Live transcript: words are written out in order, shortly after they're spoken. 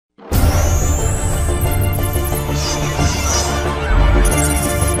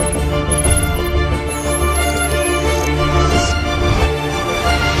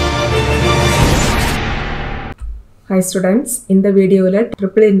Hi students, இந்த வீடியோல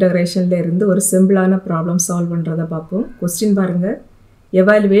triple இன்டகிரேஷன்ல இருந்து ஒரு சிம்பிளான ப்ராப்ளம் சால்வ் பண்றத பார்ப்போம். क्वेश्चन பாருங்க.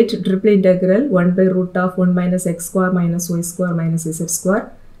 Evaluate triple integral 1 by root of 1 minus x square minus y square minus z square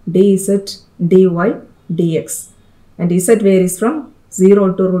dz dy dx. And z varies from 0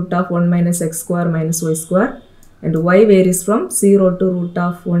 to root of 1 minus x square minus y square and y varies from 0 to root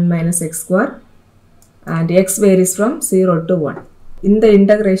of 1 minus x square and x varies from 0 to 1. இந்த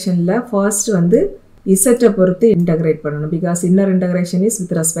இன்டகிரேஷன்ல first வந்து z பொறுத்து integrate பண்ணணும் because inner integration is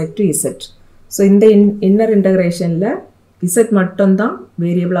with respect to z. So இந்த inner integrationல z மட்டும் தான்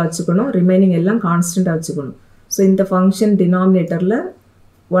variable வச்சுக்கணும், remaining எல்லாம் constant வச்சுக்கணும். So இந்த function denominatorல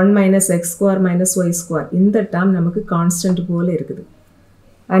 1 minus x square minus y square இந்த term நமக்கு constant போல இருக்குது.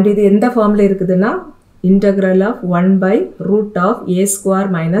 And இது எந்த formல இருக்குதுன்னா integral of 1 by root of a square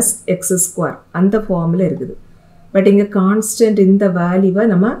minus x square அந்த formல இருக்குது. But இங்க constant இந்த வேல்யூவை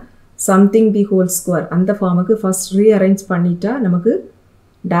நம்ம something the whole square அந்த ஃபார்முக்கு first rearrange பண்ணிட்டா நமக்கு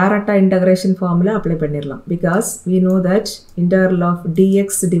டைரக்டா integration formula apply பண்ணிரலாம் because we know that integral of dx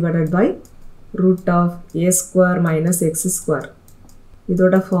divided by root of a square minus x square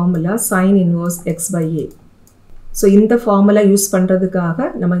இதோட formula sin inverse x by a. So இந்த formula use பண்றதுக்காக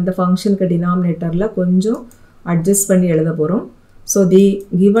நம்ம இந்த ஃபங்க்ஷனுக்கு டினாமினேட்டர்ல கொஞ்சம் அட்ஜஸ்ட் பண்ணி எழுத போறோம். So the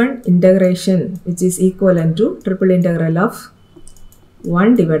given integration which is equivalent to triple integral of 1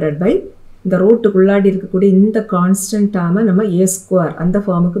 divided by இந்த ரூட்டுக்குள்ளாடி இருக்கக்கூடிய இந்த கான்ஸ்டன்ட் டேர்மை நம்ம a ஸ்கொயர் அந்த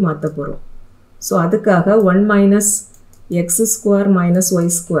ஃபார்முக்கு மாற்ற போகிறோம். ஸோ அதுக்காக 1 minus x square minus y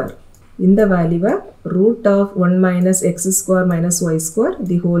square இந்த வேல்யூவை root of 1 minus x square minus y square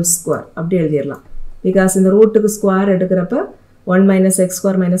the whole square அப்படி எழுதிடலாம். பிகாஸ் இந்த ரூட்டுக்கு ஸ்கொயர் எடுக்கிறப்ப 1 minus x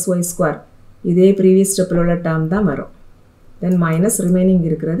square minus y square இதே ப்ரீவியஸ் ஸ்டெப்பில் உள்ள டேர்ம் தான் வரும். தென் மைனஸ் ரிமைனிங்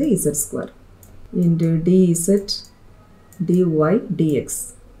இருக்கிறது z square into dz dy dx.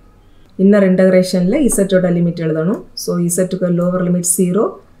 Inner இன்டகிரேஷனில் இசட்டோட limit எழுதணும். So இசட்டுக்கு lower limit 0,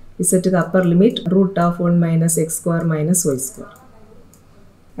 இசட்டுக்கு upper limit root of 1 minus X square minus Y square.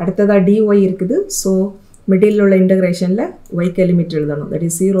 அடுத்ததாக dy இருக்குது. So middle உள்ள இன்டகிரேஷனில் ஒய்க்கு லிமிட் எழுதணும். That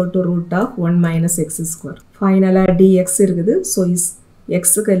is 0 to root of 1 minus X square. ஃபைனலாக dx இருக்குது. So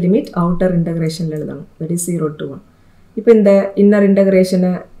எக்ஸுக்கு limit outer இன்டகிரேஷனில் எழுதணும். That is 0 to 1. இப்போ இந்த இன்னர்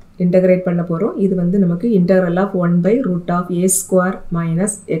இன்டகிரேஷனை integrate பண்ண போறோம். இது வந்து நமக்கு integral of 1 by root of a square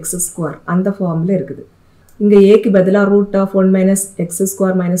minus x square அந்த ஃபார்ம்ல இருக்குது. இங்க a க்கு பதிலா root of 1 minus x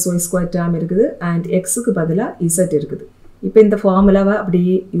square minus y square term இருக்குது and x க்கு பதிலா z இருக்குது. இப்போ இந்த ஃபார்முலாவை அப்படி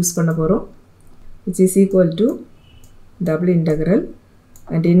யூஸ் பண்ண போறோம். which is equal to double integral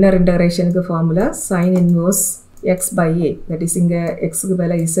and inner integration க்கு formula sin inverse x by a. that is இங்க x க்கு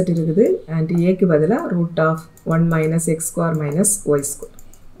பதிலா z இருக்குது and a க்கு பதிலா root of 1 minus x square minus y square.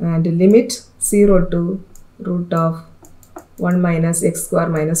 And limit 0 to root of 1 minus x square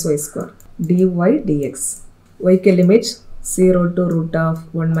minus y square dy dx. Y ke limit 0 to root of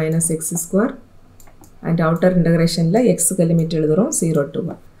 1 minus x square and outer integration la x ke limit எழுதுறோம் 0 to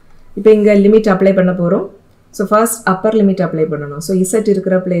 1. இப்போ இங்க limit apply பண்ண போறோம். So first upper limit apply பண்ணணும். So z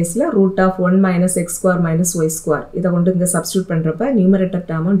இருக்கிற பிளேஸ்ல root of 1 minus x square minus y square இத கொண்டு இங்க substitute பண்றப்ப numerator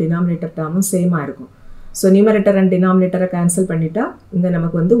termum denominator termum same ஆ இருக்கும். So numerator and denominator cancel பண்ணிட்டா இங்க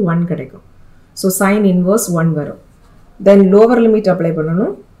நமக்கு வந்து 1 கிடைக்கும். So sin inverse 1 வரும். Then lower limit apply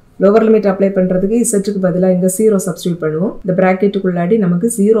பண்ணணும். Lower limit apply பண்றதுக்கு z க்கு பதிலா இங்க 0 substitute பண்ணுவோம். இந்த bracket குள்ளாடி நமக்கு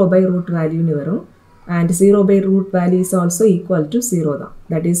 0 by root value னு வரும். And 0 by root value is also equal to 0 தான்.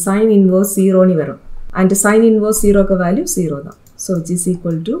 That is sin inverse 0 னு வரும். And sin inverse 0 க்கு value 0 தான். So which is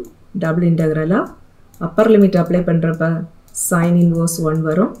equal to double integral of upper limit apply பண்றப்ப sin inverse 1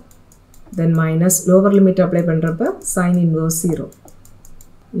 வரும். Then minus lower limit apply பண்றப்ப sin inverse 0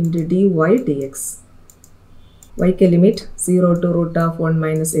 into dy dx. Y ke limit 0 to root of 1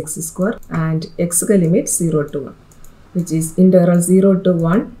 minus x square and x ke limit 0 to 1 which is integral 0 to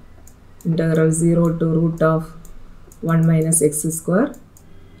 1 integral 0 to root of 1 minus x square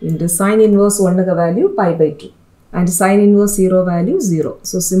into sin inverse 1 ka value pi by 2 and sin inverse 0 value 0.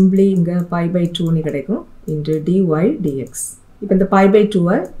 So simply inga pi by 2 ni கிடைக்கும் into dy dx. இப்போ இந்த pi by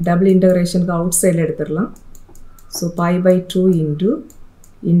 2 double இன்டகிரேஷனுக்கு out சைடில் எடுத்துடலாம். So pi by 2 into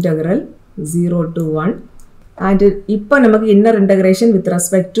integral 0 to 1 and இப்போ நமக்கு inner integration with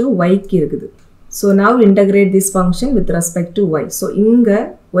respect to yக்கு இருக்குது. So now integrate this function with respect to y. So இங்கே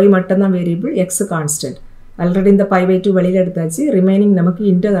y மட்டும்தான் வேரியபிள், x கான்ஸ்டன்ட். ஆல்ரெடி இந்த pi by 2 வெளியில் எடுத்தாச்சு. ரிமைனிங் நமக்கு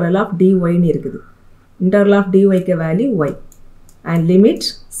integral of dyன்னு இருக்குது. integral of dyக்கு value y and limit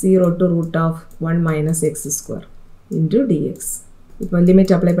 0 to root of 1 minus x square into dx. இப்போ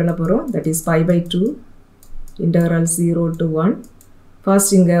limit apply பண்ண போறோம். that is pi by 2 integral 0 to 1.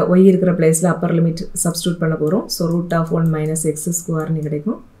 First இங்க y இருக்கிற பிளேஸ்ல அப்பர் லிமிட் சப்ஸ்டிட்யூட் பண்ண போறோம். so root of 1 minus x square னு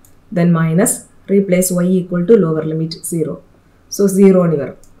கிடைக்கும். then minus replace y equal to lower limit 0. So 0 ni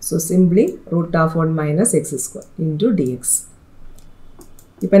varum. So simply root of 1 minus x square into dx.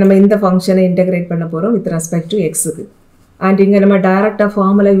 இப்போ நம்ம இந்த ஃபங்க்ஷனை இன்டகிரேட் பண்ண போகிறோம் with respect to x க்கு. And இங்கே நம்ம டைரக்டாக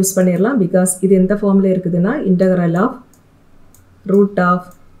ஃபார்முலா யூஸ் பண்ணிடலாம் பிகாஸ் இது எந்த ஃபார்முலா இருக்குதுன்னா integral of root of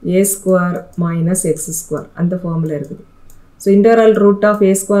a square minus x square அந்த ஃபார்முலா இருக்குது. So integral root of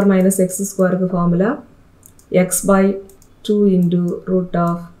a square minus x square க்கு formula x by 2 into root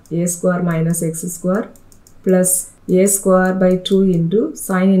of a square minus x square plus a square by 2 into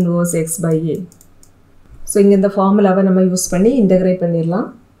sin inverse x by a. So இங்க இந்த ஃபார்முலாவை நம்ம use பண்ணி integrate பண்ணிடலாம்.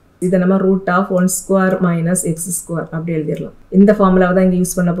 இதை நம்ம root of 1 square minus x square அப்படி எழுதிடலாம். இந்த ஃபார்முலாவை தான் இங்கே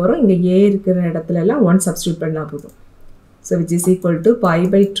யூஸ் பண்ண போகிறோம். இங்கே a இருக்கிற இடத்துல எல்லாம் 1 சப்ஸ்டியூட் பண்ணால் போதும். So which is equal to pi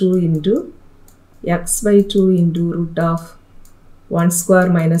by 2 into x by 2 into root of 1 square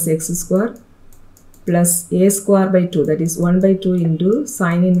minus x square plus a square by 2 that is 1 by 2 into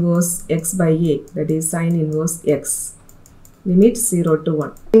sin inverse x by a that is sin inverse x. Limit 0 to 1.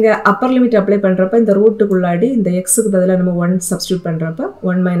 இங்க upper limit apply பண்றப்ப இந்த ரூட்டுக்குள்ளாடி இந்த x க்கு பதிலா நம்ம 1 substitute பண்றப்ப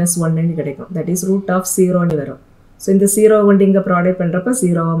 1 minus 1 ன்னு கிடைக்கும். That is root of 0 ன்னு வரும். So இந்த 0 கொண்டு இங்க ப்ராடக்ட் பண்றப்ப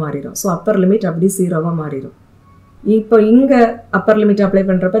 0 ஆ மாறிடும். So upper limit அப்படி 0 ஆ மாறிடும். இப்போ இங்க upper limit apply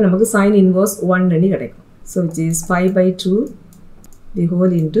பண்றப்ப நமக்கு sin inverse 1 ன்னு கிடைக்கும். So which is 5 by 2 the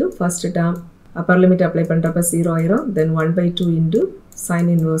whole into first term upper limit apply பண்றப்ப 0 ஆயிரும். Then 1 by 2 into sin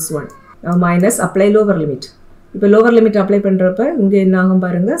inverse 1. Now minus apply lower limit. இப்போ lower limit apply பண்றப்ப இங்க என்ன ஆகும்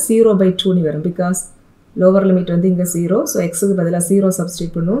பாருங்க 0 by 2 னு வரும் because lower limit வந்து இங்க 0 so x க்கு பதிலா 0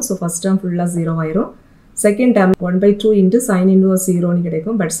 substitute பண்ணுவோம் so first term full 0 ஆயிரும் second term 1 by 2 into sin inverse 0 னு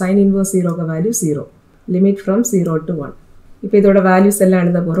கிடைக்கும் but sin inverse 0 க்கு value 0 limit from 0 to 1 இப்போ இதோட values எல்லாம்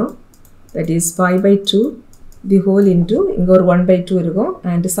எழுத போறோம் that is 5 by 2 the whole into இங்க ஒரு 1 by 2 இருக்கும்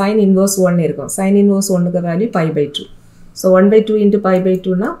and sin inverse 1 இருக்கும் sin inverse 1 க்கு value pi by 2 so 1 by 2 into pi by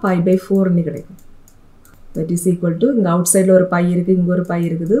 2 னா pi by 4 னு கிடைக்கும் that is equal to இங்க outsideல ஒரு pi இருக்கு இங்க ஒரு pi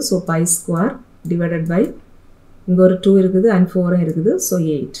இருக்குது so pi square divided by இங்க ஒரு 2 இருக்குது and 4 இருக்குது so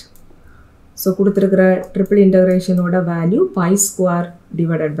 8 so கொடுத்திருக்கிற triple integration ஓட value pi square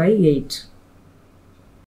divided by 8